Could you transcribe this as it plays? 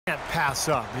Can't pass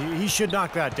up. He should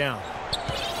knock that down.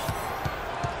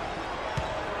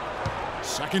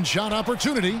 Second shot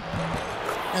opportunity,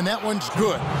 and that one's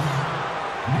good.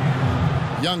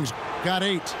 Young's got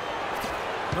 8.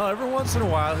 Well, every once in a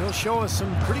while, he'll show us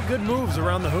some pretty good moves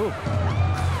around the hoop.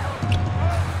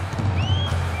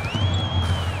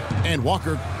 And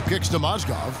Walker kicks to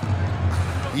Mozgov.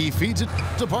 He feeds it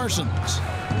to Parsons.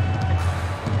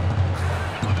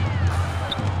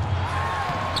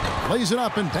 Lays it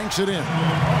up and banks it in.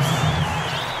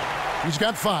 He's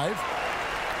got 5.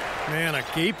 Man, a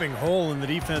gaping hole in the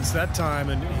defense that time,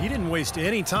 and he didn't waste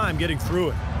any time getting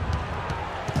through it.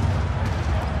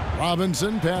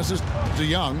 Robinson passes to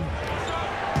Young.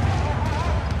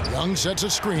 Young sets a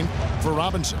screen for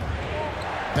Robinson.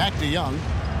 Back to Young.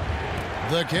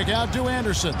 The kick out to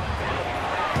Anderson.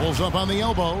 Pulls up on the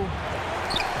elbow.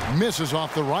 Misses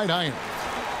off the right iron.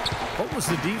 What was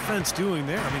the defense doing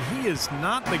there? I mean, he is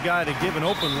not the guy to give an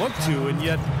open look to, and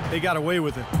yet they got away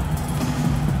with it.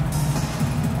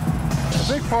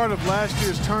 A big part of last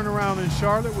year's turnaround in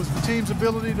Charlotte was the team's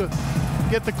ability to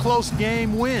get the close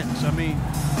game wins. I mean,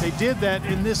 they did that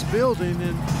in this building,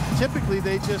 and typically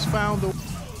they just found the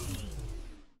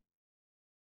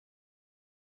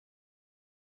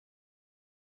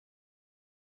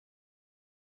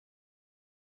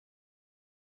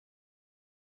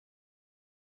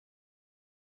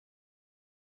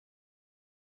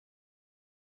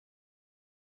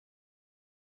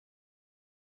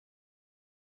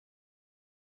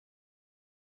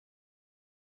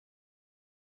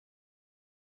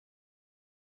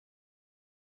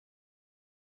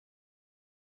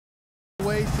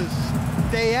way to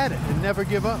stay at it and never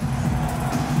give up.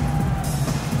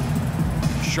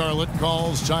 Charlotte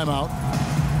calls timeout.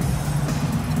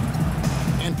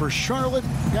 And for Charlotte,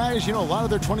 guys, you know, a lot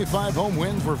of their 25 home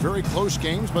wins were very close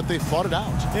games, but they fought it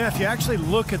out. Yeah, if you actually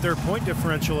look at their point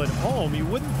differential at home, you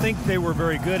wouldn't think they were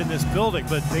very good in this building,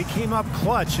 but they came up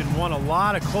clutch and won a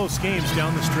lot of close games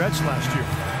down the stretch last year.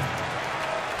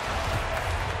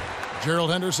 Gerald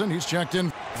Henderson, he's checked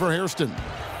in for Hairston.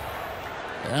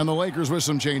 And the Lakers with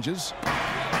some changes.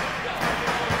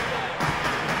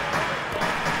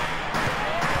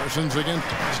 Parsons against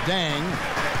Dang.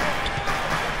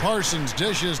 Parsons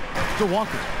dishes to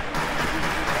Walker.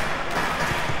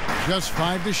 Just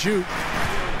 5 to shoot.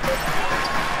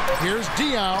 Here's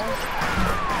Diaw.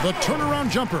 The turnaround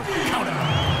jumper. Count it.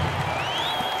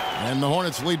 And the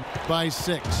Hornets lead by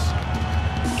 6.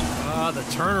 The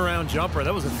turnaround jumper.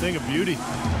 That was a thing of beauty.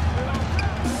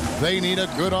 They need a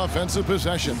good offensive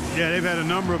possession. Yeah, they've had a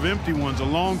number of empty ones, a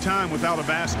long time without a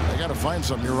basket. They got to find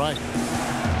something, you're right.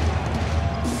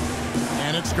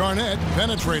 And it's Garnett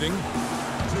penetrating.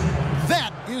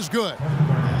 That is good.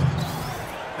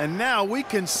 And now we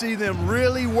can see them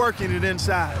really working it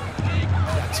inside.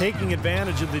 Taking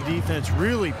advantage of the defense,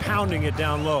 really pounding it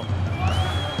down low.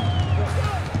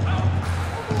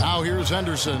 Now here's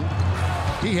Henderson.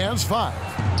 He has 5.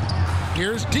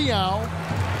 Here's Diaw.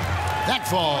 That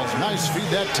falls. Nice feed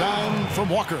that time from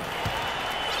Walker.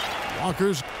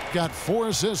 Walker's got 4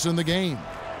 assists in the game.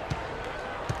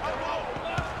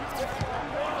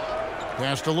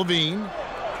 Pass to Levine.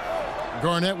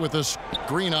 Garnett with a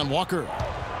screen on Walker.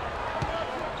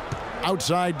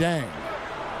 Outside Dang.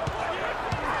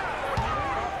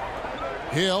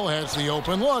 Hill has the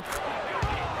open look.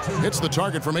 Hits the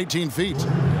target from 18 feet.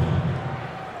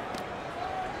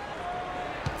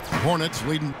 Hornets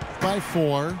leading by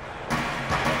 4.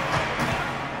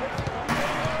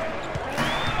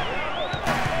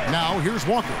 Now here's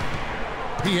Walker.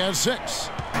 He has 6.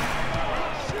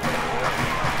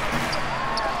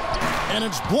 And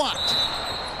it's blocked.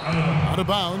 Out of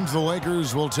bounds, the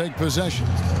Lakers will take possession.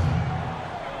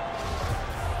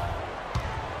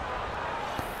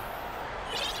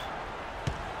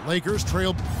 Lakers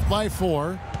trail by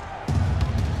 4.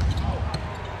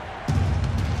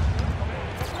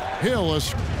 Hill a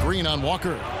screen on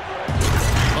Walker.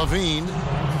 Levine.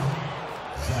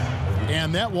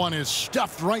 And that one is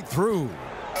stuffed right through.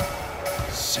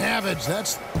 Savage,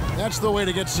 that's the way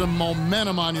to get some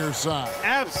momentum on your side.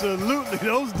 Absolutely.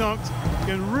 Those dunks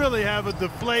can really have a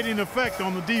deflating effect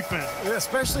on the defense.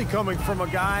 Especially coming from a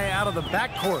guy out of the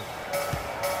backcourt.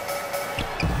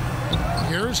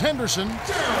 Here's Henderson.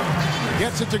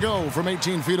 Gets it to go from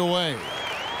 18 feet away.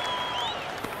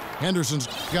 Henderson's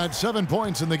got 7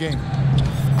 points in the game.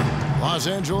 Los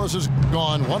Angeles has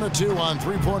gone 1 of 2 on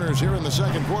 3-pointers here in the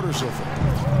second quarter so far.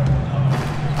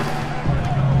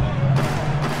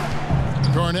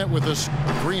 Garnett with a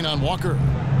screen on Walker.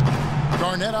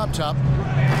 Garnett up top.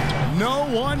 No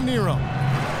one near him.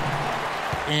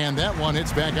 And that one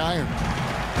hits back iron.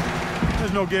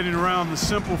 There's no getting around the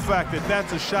simple fact that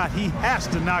that's a shot he has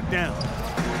to knock down.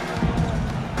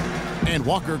 And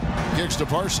Walker kicks to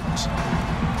Parsons.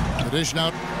 The dish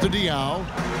out to Diao.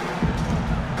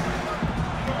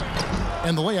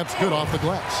 And the layup's good off the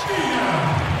glass.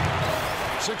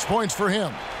 6 points for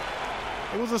him.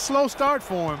 It was a slow start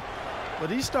for him, but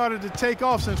he started to take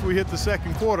off since we hit the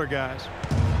second quarter, guys.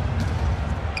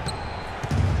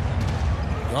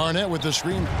 Garnett with the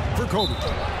screen for Kobe.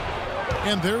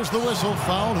 And there's the whistle.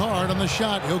 Fouled hard on the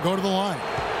shot. He'll go to the line.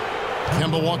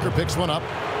 Kemba Walker picks one up.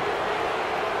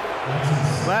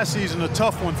 Last season, a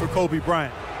tough one for Kobe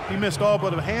Bryant. He missed all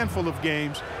but a handful of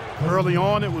games. Early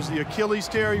on, it was the Achilles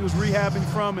tear he was rehabbing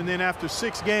from, and then after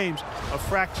 6 games, a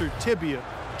fractured tibia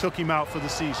took him out for the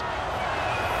season.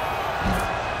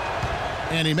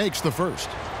 And he makes the first.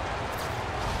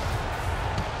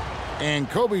 And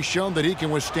Kobe's shown that he can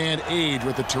withstand age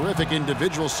with a terrific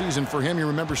individual season for him. You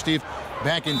remember, Steve,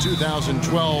 back in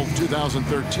 2012,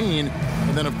 2013,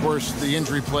 and then, of course, the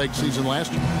injury-plagued season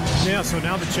last year. Yeah, so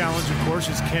now the challenge, of course,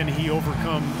 is can he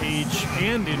overcome age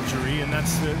and injury, and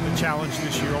that's the challenge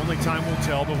this year. Only time will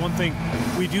tell, but one thing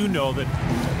we do know that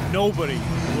nobody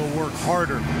will work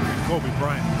harder than Kobe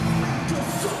Bryant.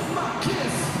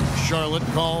 Charlotte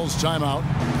calls timeout.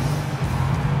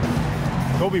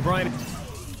 Kobe Bryant.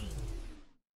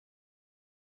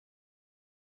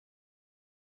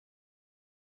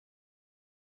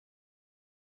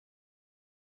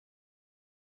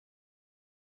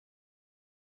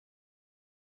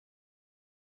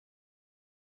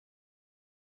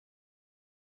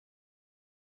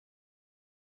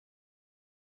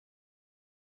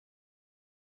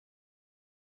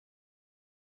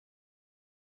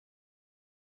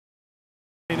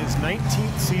 In his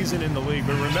 19th season in the league,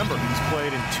 but remember, he's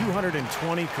played in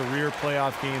 220 career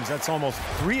playoff games. That's almost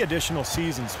 3 additional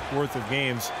seasons worth of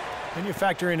games. Then you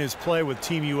factor in his play with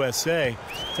Team USA.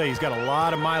 I'll tell you, he's got a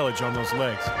lot of mileage on those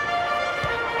legs.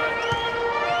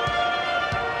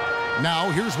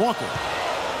 Now here's Walker.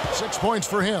 6 points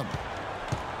for him.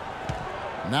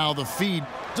 Now the feed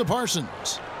to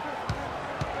Parsons.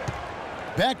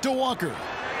 Back to Walker.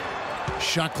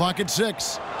 Shot clock at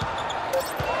 6.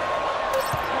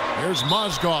 Here's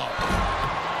Mozgov.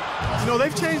 You know,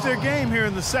 they've changed their game here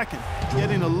in the second,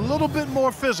 getting a little bit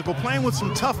more physical, playing with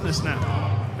some toughness now.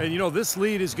 And, you know, this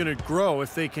lead is going to grow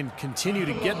if they can continue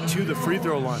to get to the free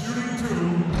throw line.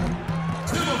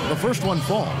 The first one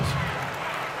falls.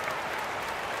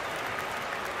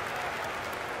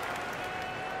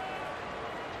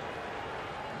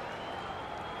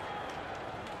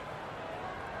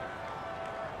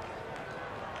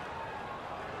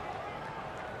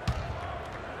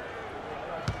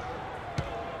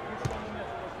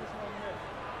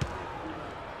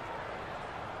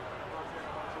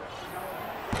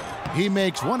 He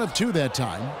makes 1 of 2 that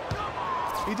time.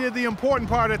 He did the important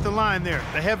part at the line there,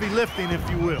 the heavy lifting, if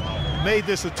you will. Made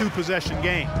this a 2-possession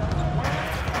game.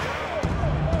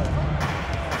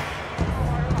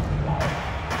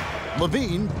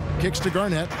 Levine kicks to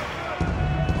Garnett.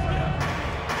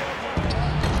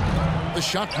 The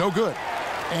shot no good.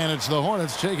 And it's the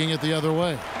Hornets taking it the other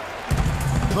way.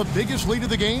 The biggest lead of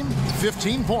the game,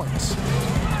 15 points.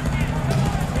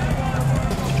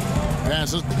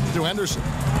 Passes to Henderson.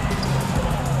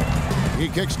 He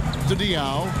kicks to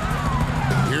Diao.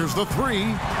 Here's the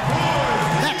 3.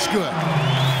 That's good.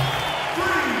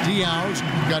 Diao's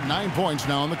got 9 points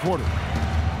now in the quarter.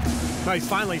 Now he's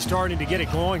finally starting to get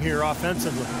it going here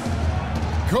offensively.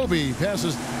 Kobe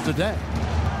passes to Day.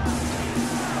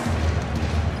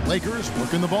 Lakers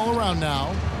working the ball around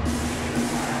now.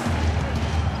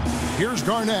 Here's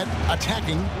Garnett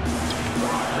attacking.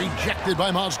 Rejected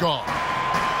by Mozgov.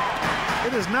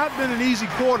 It has not been an easy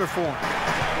quarter for him,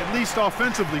 at least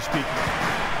offensively speaking.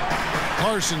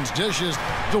 Parsons dishes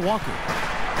to Walker.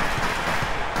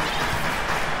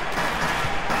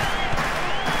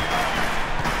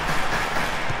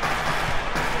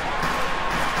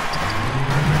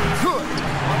 Good.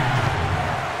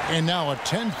 And now a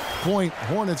 10-point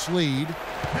Hornets lead.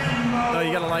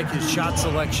 You got to like his shot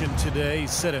selection today. He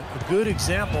set a good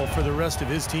example for the rest of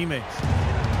his teammates.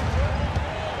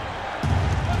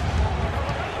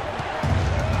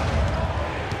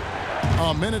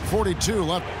 A minute 42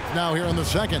 left now here in the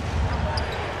second.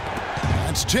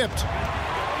 That's tipped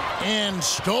and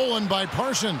stolen by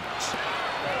Parsons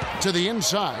to the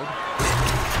inside.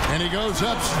 And he goes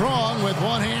up strong with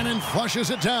one hand and flushes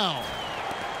it down.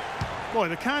 Boy,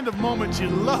 the kind of moment you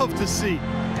love to see.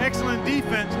 excellent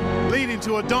defense leading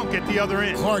to a dunk at the other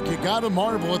end. Clark, you got to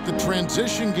marvel at the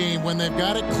transition game when they've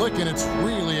got it clicking. It's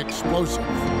really explosive.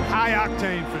 High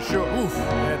octane for sure. Oof.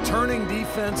 Yeah, turning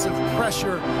defensive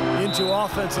pressure into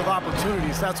offensive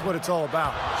opportunities. That's what it's all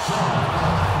about.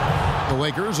 The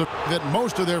Lakers have hit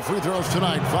most of their free throws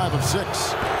tonight, 5 of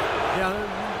 6.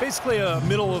 Yeah, basically a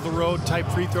middle-of-the-road type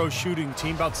free throw shooting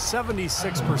team, about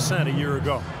 76% a year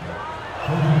ago.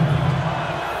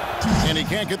 And he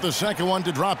can't get the second one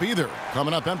to drop either.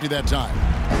 Coming up empty that time.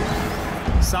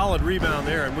 Solid rebound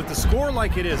there, and with the score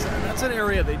like it is, that's an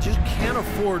area they just can't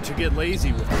afford to get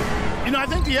lazy with. You know, I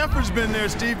think the effort's been there,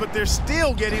 Steve, but they're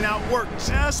still getting outworked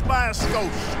just by a skosh.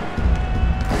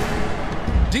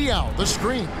 Diaw, the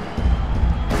screen.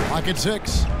 Clock at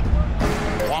 6.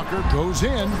 Walker goes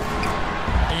in,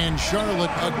 and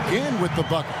Charlotte again with the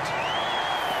bucket.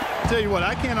 Tell you what,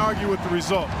 I can't argue with the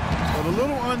result, but a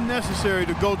little unnecessary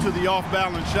to go to the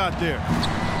off-balance shot there.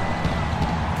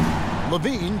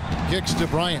 Levine kicks to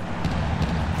Bryant.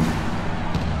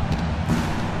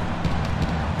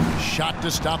 Shot to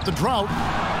stop the drought.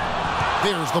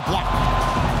 There's the block.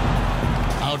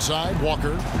 Outside,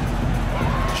 Walker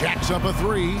jacks up a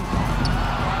 3.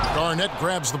 Garnett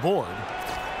grabs the board.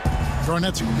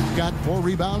 Garnett's got 4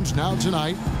 rebounds now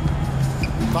tonight.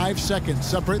 5 seconds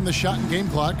separating the shot and game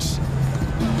clocks.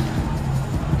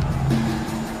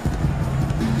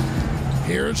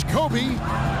 Here's Kobe.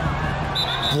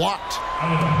 Blocked.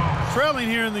 Trailing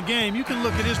here in the game, you can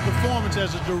look at his performance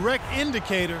as a direct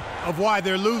indicator of why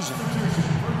they're losing.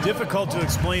 Difficult to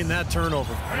explain that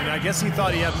turnover. I mean, I guess he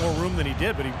thought he had more room than he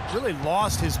did, but he really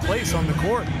lost his place on the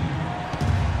court.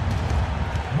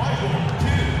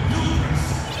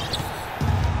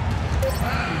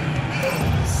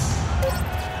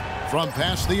 From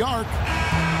past the arc,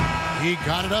 he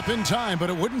got it up in time, but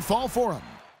it wouldn't fall for him.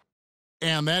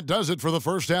 And that does it for the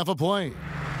first half of play.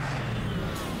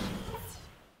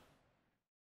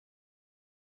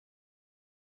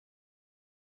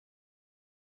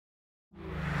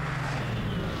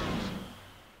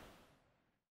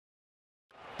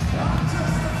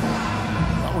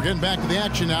 We're getting back to the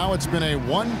action now. It's been a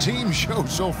one-team show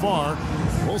so far.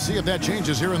 We'll see if that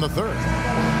changes here in the third.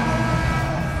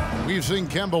 We've seen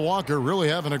Kemba Walker really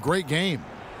having a great game.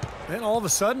 And all of a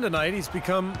sudden tonight, he's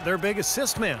become their big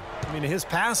assist man. I mean, his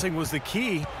passing was the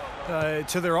key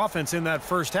to their offense in that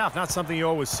first half. Not something you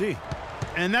always see.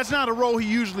 And that's not a role he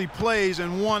usually plays,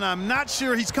 and one I'm not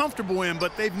sure he's comfortable in,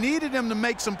 but they've needed him to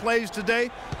make some plays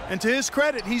today, and to his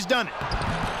credit, he's done it.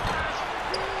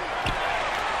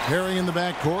 Pairing in the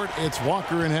backcourt, it's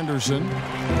Walker and Henderson.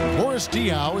 Boris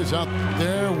Diaw is out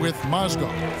there with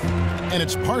Mozgov. And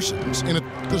it's Parsons in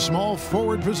the small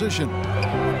forward position.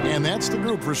 And that's the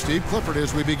group for Steve Clifford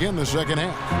as we begin the second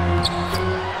half.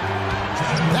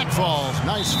 That falls.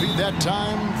 Nice feed that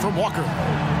time from Walker.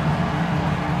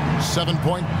 7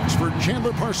 points for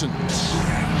Chandler Parsons.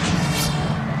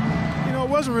 You know, it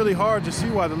wasn't really hard to see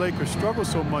why the Lakers struggled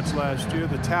so much last year.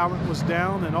 The talent was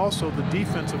down, and also the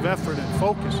defensive effort and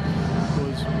focus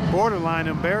was borderline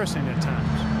embarrassing at times.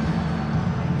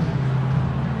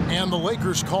 And the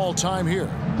Lakers call time here.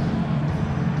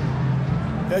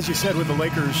 As you said with the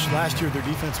Lakers, last year their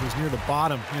defense was near the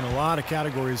bottom in a lot of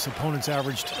categories. Opponents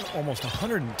averaged almost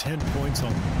 110 points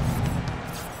on them.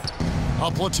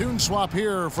 A platoon swap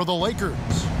here for the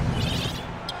Lakers.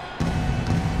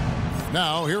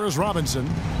 Now here is Robinson.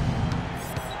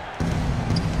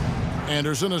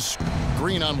 Anderson, a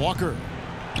screen on Walker.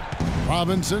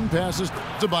 Robinson passes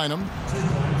to Bynum.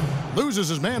 Loses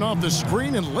his man off the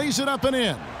screen and lays it up and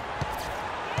in.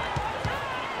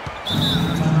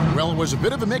 Well, it was a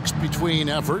bit of a mix between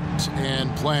effort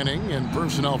and planning and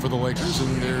personnel for the Lakers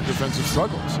in their defensive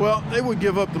struggles. Well, they would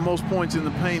give up the most points in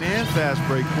the paint and fast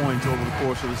break points over the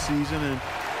course of the season, and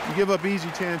you give up easy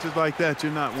chances like that,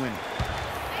 you're not winning.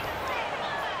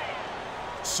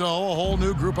 So a whole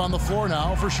new group on the floor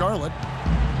now for Charlotte.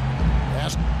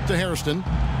 Pass to Hairston.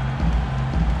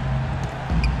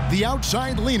 The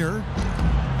outside leaner.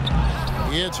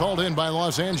 It's hauled in by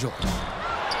Los Angeles.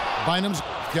 Bynum's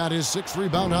got his 6th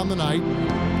rebound on the night.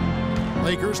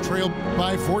 Lakers trail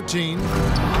by 14.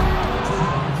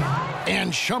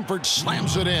 And Shumpert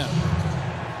slams it in.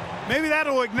 Maybe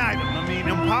that'll ignite him. I mean,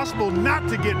 impossible not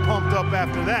to get pumped up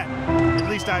after that. At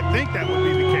least I think that would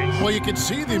be the case. Well, you can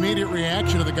see the immediate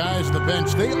reaction of the guys on the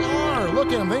bench. They are.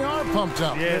 Look at them. They are pumped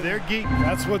up. Yeah, they're geek.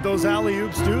 That's what those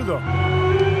alley-oops do, though.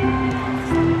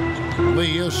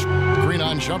 Lee is screen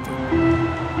on Shumpert.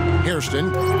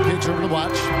 Hairston kicks over to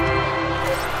Watch.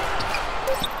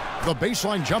 The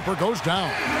baseline jumper goes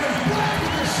down.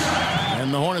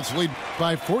 And the Hornets lead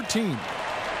by 14.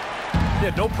 He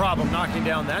had no problem knocking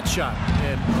down that shot,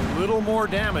 and a little more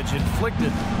damage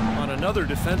inflicted on another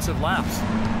defensive lapse.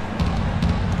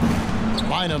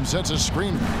 Bynum sets a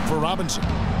screen for Robinson.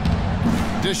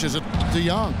 Dishes it to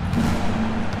Young.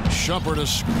 Shumpert a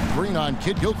screen on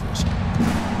Kid Gilchrist.